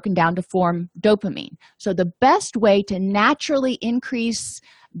L-DOPA is broken down to form dopamine. So the best way to naturally increase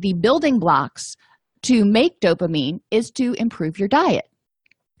the building blocks to make dopamine is to improve your diet.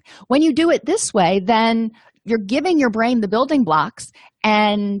 When you do it this way, then you're giving your brain the building blocks,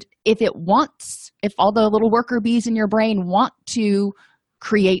 and if all the little worker bees in your brain want to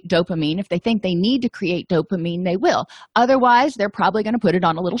create dopamine, if they think they need to create dopamine, they will. Otherwise, they're probably going to put it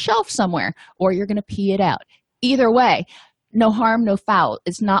on a little shelf somewhere, or you're going to pee it out. Either way, no harm, no foul.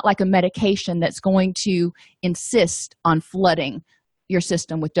 It's not like a medication that's going to insist on flooding your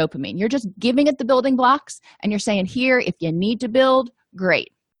system with dopamine. You're just giving it the building blocks, and you're saying, here, if you need to build, great.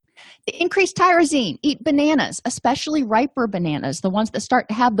 To increase tyrosine, eat bananas, especially riper bananas, the ones that start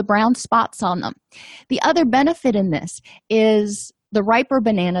to have the brown spots on them. The other benefit in this is the riper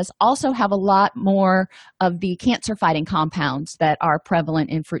bananas also have a lot more of the cancer-fighting compounds that are prevalent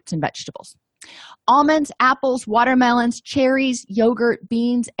in fruits and vegetables. Almonds, apples, watermelons, cherries, yogurt,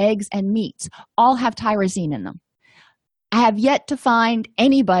 beans, eggs, and meats all have tyrosine in them. I have yet to find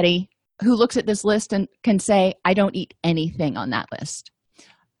anybody who looks at this list and can say, I don't eat anything on that list.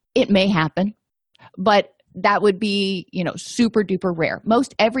 It may happen, but that would be, super duper rare.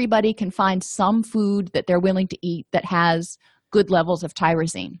 Most everybody can find some food that they're willing to eat that has good levels of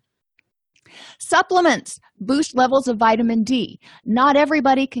tyrosine. Supplements boost levels of vitamin D. Not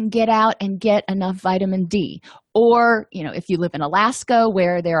everybody can get out and get enough vitamin D. Or, if you live in Alaska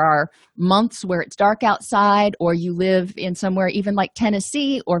where there are months where it's dark outside, or you live in somewhere even like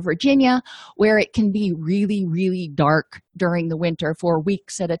Tennessee or Virginia where it can be really, really dark during the winter for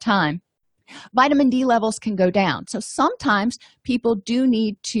weeks at a time, vitamin D levels can go down. So sometimes people do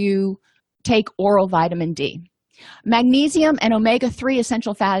need to take oral vitamin D. Magnesium and omega-3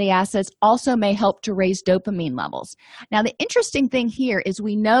 essential fatty acids also may help to raise dopamine levels. Now, the interesting thing here is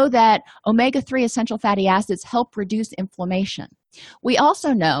we know that omega-3 essential fatty acids help reduce inflammation. We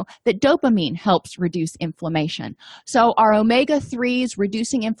also know that dopamine helps reduce inflammation. So are omega-3s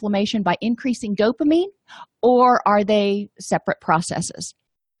reducing inflammation by increasing dopamine, or are they separate processes?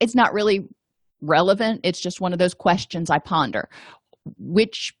 It's not really relevant. It's just one of those questions I ponder.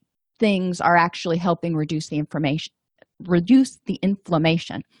 Which things are actually helping reduce the inflammation?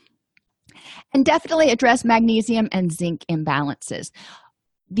 And definitely address magnesium and zinc imbalances.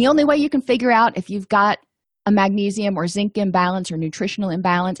 The only way you can figure out if you've got a magnesium or zinc imbalance or nutritional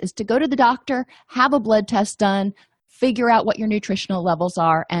imbalance is to go to the doctor, have a blood test done, figure out what your nutritional levels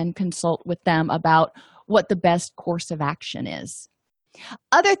are, and consult with them about what the best course of action is.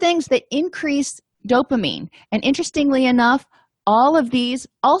 Other things that increase dopamine, and interestingly enough, all of these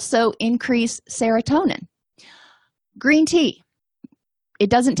also increase serotonin. Green tea.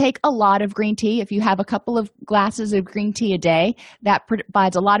 It doesn't take a lot of green tea. If you have a couple of glasses of green tea a day, that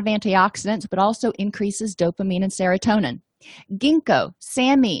provides a lot of antioxidants, but also increases dopamine and serotonin. Ginkgo,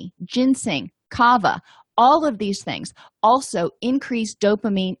 SAMe, ginseng, kava, all of these things also increase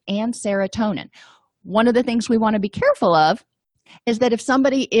dopamine and serotonin. One of the things we want to be careful of is that if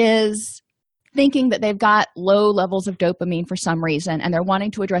somebody is thinking that they've got low levels of dopamine for some reason and they're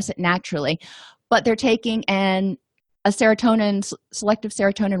wanting to address it naturally, but they're taking a selective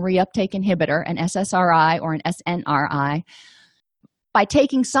serotonin reuptake inhibitor, an SSRI or an SNRI. By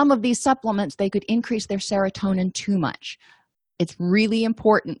taking some of these supplements, they could increase their serotonin too much. It's really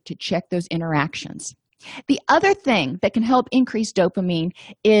important to check those interactions. The other thing that can help increase dopamine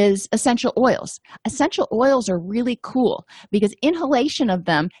is essential oils. Essential oils are really cool because inhalation of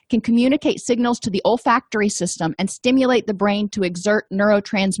them can communicate signals to the olfactory system and stimulate the brain to exert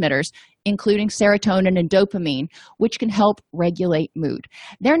neurotransmitters, including serotonin and dopamine, which can help regulate mood.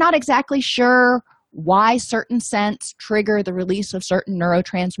 They're not exactly sure why certain scents trigger the release of certain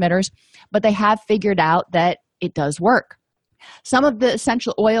neurotransmitters, but they have figured out that it does work. Some of the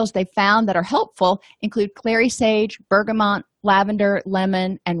essential oils they found that are helpful include clary sage, bergamot, lavender,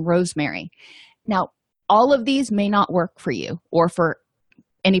 lemon, and rosemary. Now, all of these may not work for you or for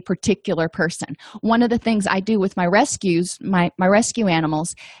any particular person. One of the things I do with my rescues, my rescue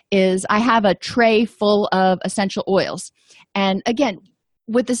animals, is I have a tray full of essential oils. And again,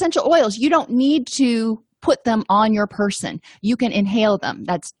 with essential oils, you don't need to put them on your person. You can inhale them.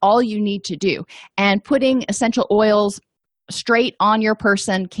 That's all you need to do. And putting essential oils straight on your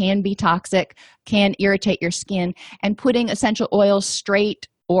person can be toxic, can irritate your skin, and putting essential oils straight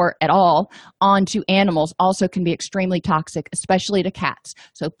or at all onto animals also can be extremely toxic, especially to cats.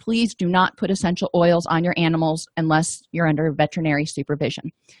 So please do not put essential oils on your animals unless you're under veterinary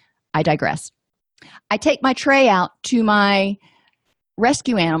supervision. I digress. I take my tray out to my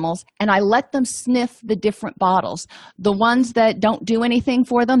rescue animals and I let them sniff the different bottles. The ones that don't do anything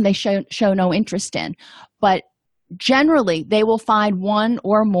for them, they show no interest in. But generally, they will find one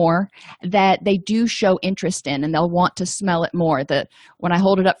or more that they do show interest in, and they'll want to smell it more. When I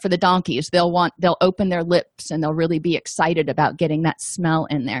hold it up for the donkeys, they'll open their lips and they'll really be excited about getting that smell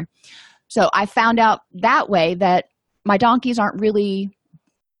in there. So I found out that way that my donkeys aren't really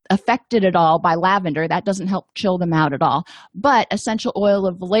affected at all by lavender. That doesn't help chill them out at all. But essential oil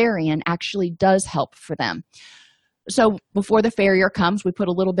of valerian actually does help for them. So before the farrier comes, we put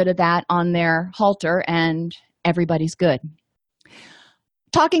a little bit of that on their halter and everybody's good.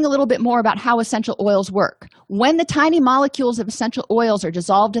 Talking a little bit more about how essential oils work. When the tiny molecules of essential oils are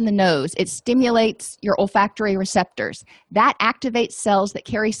dissolved in the nose, it stimulates your olfactory receptors. That activates cells that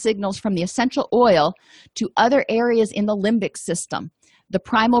carry signals from the essential oil to other areas in the limbic system, the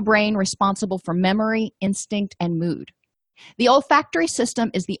primal brain responsible for memory, instinct, and mood. The olfactory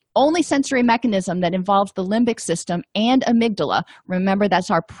system is the only sensory mechanism that involves the limbic system and amygdala. Remember, that's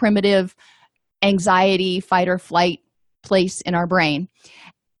our primitive anxiety, fight or flight place in our brain,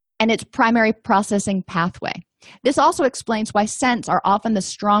 and its primary processing pathway. This also explains why scents are often the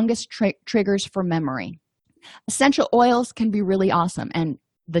strongest triggers for memory. Essential oils can be really awesome, and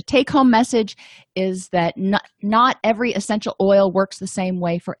the take-home message is that not every essential oil works the same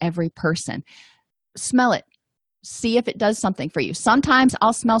way for every person. Smell it. See if it does something for you. Sometimes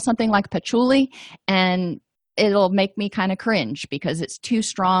I'll smell something like patchouli and it'll make me kind of cringe because it's too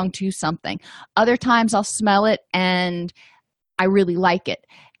strong, too something. Other times I'll smell it and I really like it.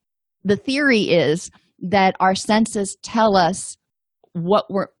 The theory is that our senses tell us what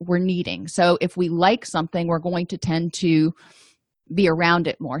we're needing. So if we like something, we're going to tend to be around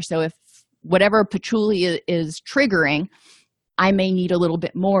it more. So if whatever patchouli is triggering, I may need a little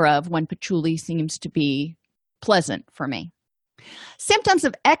bit more of when patchouli seems to be pleasant for me. Symptoms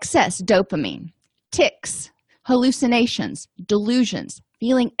of excess dopamine: tics, hallucinations, delusions,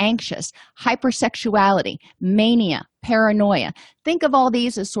 feeling anxious, hypersexuality, mania, paranoia. Think of all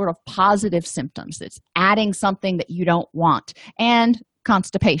these as sort of positive symptoms. It's adding something that you don't want. And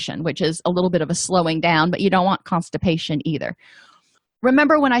constipation, which is a little bit of a slowing down, but you don't want constipation either.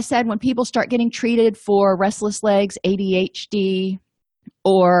 Remember when I said when people start getting treated for restless legs, ADHD,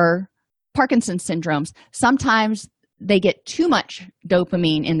 or Parkinson's syndromes, sometimes they get too much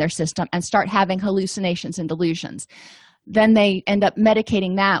dopamine in their system and start having hallucinations and delusions. Then they end up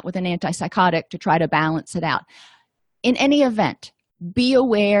medicating that with an antipsychotic to try to balance it out. In any event, be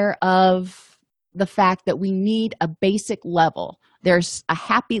aware of the fact that we need a basic level. There's a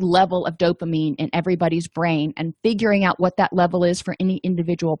happy level of dopamine in everybody's brain, and figuring out what that level is for any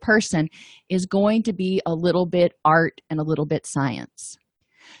individual person is going to be a little bit art and a little bit science.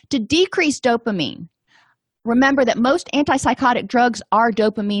 To decrease dopamine, remember that most antipsychotic drugs are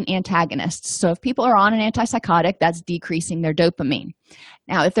dopamine antagonists. So if people are on an antipsychotic, that's decreasing their dopamine.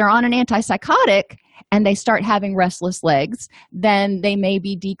 Now, if they're on an antipsychotic and they start having restless legs, then they may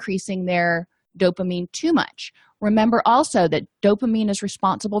be decreasing their dopamine too much. Remember also that dopamine is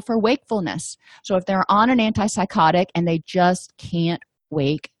responsible for wakefulness. So if they're on an antipsychotic and they just can't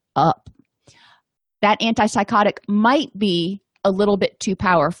wake up, that antipsychotic might be a little bit too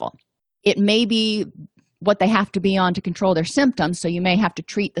powerful. It may be what they have to be on to control their symptoms, so you may have to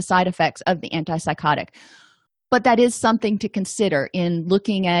treat the side effects of the antipsychotic. But that is something to consider in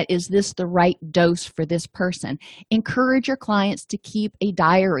looking at, is this the right dose for this person? Encourage your clients to keep a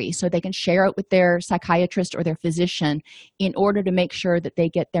diary so they can share it with their psychiatrist or their physician in order to make sure that they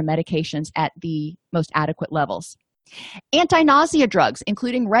get their medications at the most adequate levels. Anti-nausea drugs,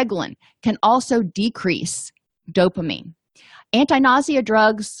 including Reglan, can also decrease dopamine. Anti-nausea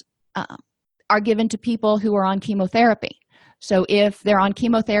drugs are given to people who are on chemotherapy. So if they're on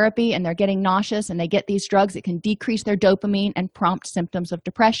chemotherapy and they're getting nauseous and they get these drugs, it can decrease their dopamine and prompt symptoms of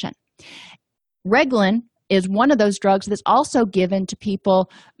depression. Reglan is one of those drugs that's also given to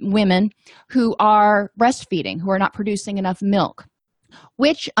people, women, who are breastfeeding, who are not producing enough milk,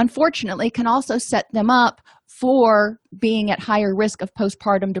 which unfortunately can also set them up for being at higher risk of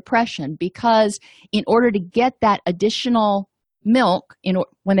postpartum depression, because in order to get that additional milk,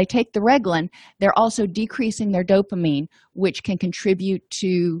 when they take the Reglan, they're also decreasing their dopamine, which can contribute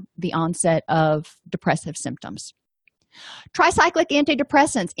to the onset of depressive symptoms. Tricyclic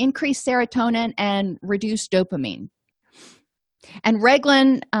antidepressants increase serotonin and reduce dopamine. And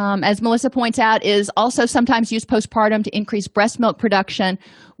Reglan, as Melissa points out, is also sometimes used postpartum to increase breast milk production,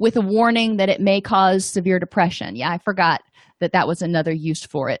 with a warning that it may cause severe depression. Yeah, I forgot that was another use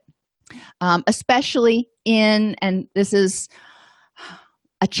for it. Especially and this is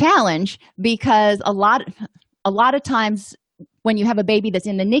a challenge, because a lot of times when you have a baby that's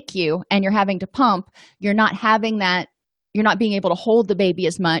in the NICU and you're having to pump, you're not having that, you're not being able to hold the baby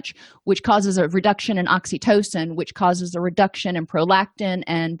as much, which causes a reduction in oxytocin, which causes a reduction in prolactin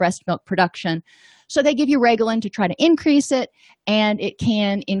and breast milk production. So they give you Reglan to try to increase it, and it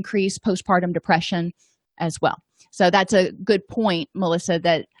can increase postpartum depression as well. So that's a good point, Melissa,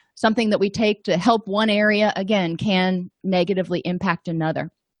 that something that we take to help one area, again, can negatively impact another.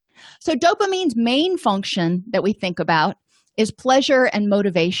 So dopamine's main function that we think about is pleasure and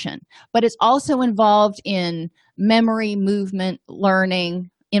motivation, but it's also involved in memory, movement, learning,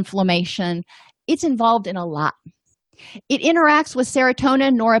 inflammation. It's involved in a lot. It interacts with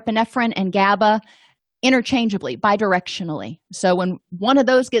serotonin, norepinephrine, and GABA interchangeably, bidirectionally. So when one of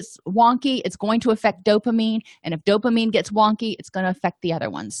those gets wonky, it's going to affect dopamine, and if dopamine gets wonky, it's going to affect the other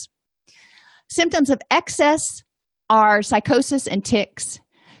ones. Symptoms of excess are psychosis and tics.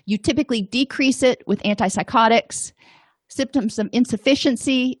 You typically decrease it with antipsychotics. Symptoms of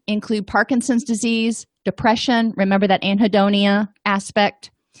insufficiency include Parkinson's disease, depression, remember that anhedonia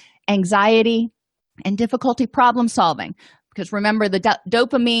aspect, anxiety, and difficulty problem solving. Because remember, the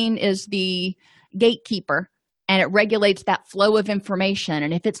dopamine is the gatekeeper, and it regulates that flow of information.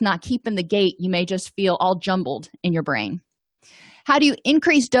 And if it's not keeping the gate, you may just feel all jumbled in your brain. How do you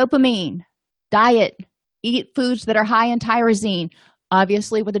increase dopamine? Diet. Eat foods that are high in tyrosine,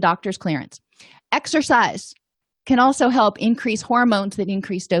 obviously with the doctor's clearance. Exercise can also help increase hormones that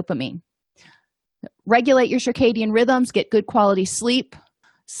increase dopamine. Regulate your circadian rhythms, get good quality sleep.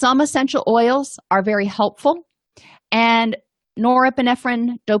 Some essential oils are very helpful, and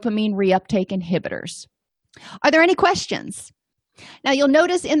norepinephrine dopamine reuptake inhibitors. Are there any questions? Now, you'll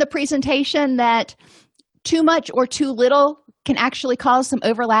notice in the presentation that too much or too little can actually cause some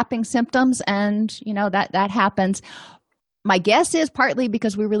overlapping symptoms, and that happens. My guess is partly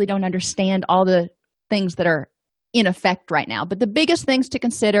because we really don't understand all the things that are in effect right now. But the biggest things to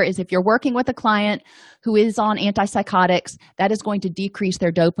consider is if you're working with a client who is on antipsychotics, that is going to decrease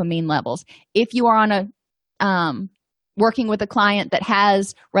their dopamine levels. If you are on a working with a client that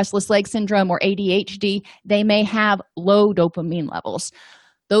has restless leg syndrome or ADHD, they may have low dopamine levels.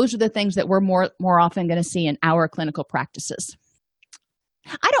 Those are the things that we're more often going to see in our clinical practices.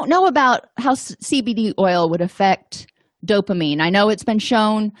 I don't know about how CBD oil would affect dopamine. I know it's been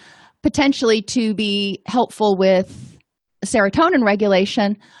shown potentially to be helpful with serotonin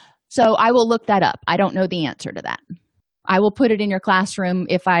regulation, so I will look that up. I don't know the answer to that. I will put it in your classroom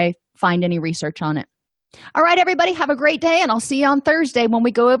if I find any research on it. All right, everybody, have a great day, and I'll see you on Thursday when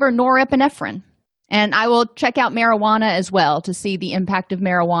we go over norepinephrine. And I will check out marijuana as well to see the impact of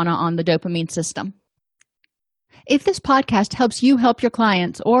marijuana on the dopamine system. If this podcast helps you help your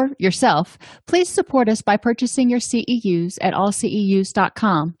clients or yourself, please support us by purchasing your CEUs at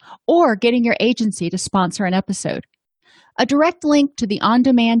allceus.com or getting your agency to sponsor an episode. A direct link to the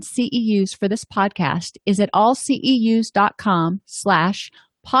on-demand CEUs for this podcast is at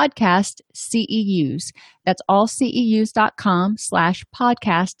allceus.com/podcast CEUs. That's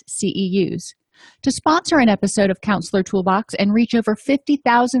allceus.com/podcast CEUs. To sponsor an episode of Counselor Toolbox and reach over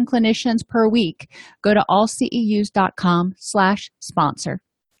 50,000 clinicians per week, go to allceus.com/sponsor.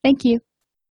 Thank you.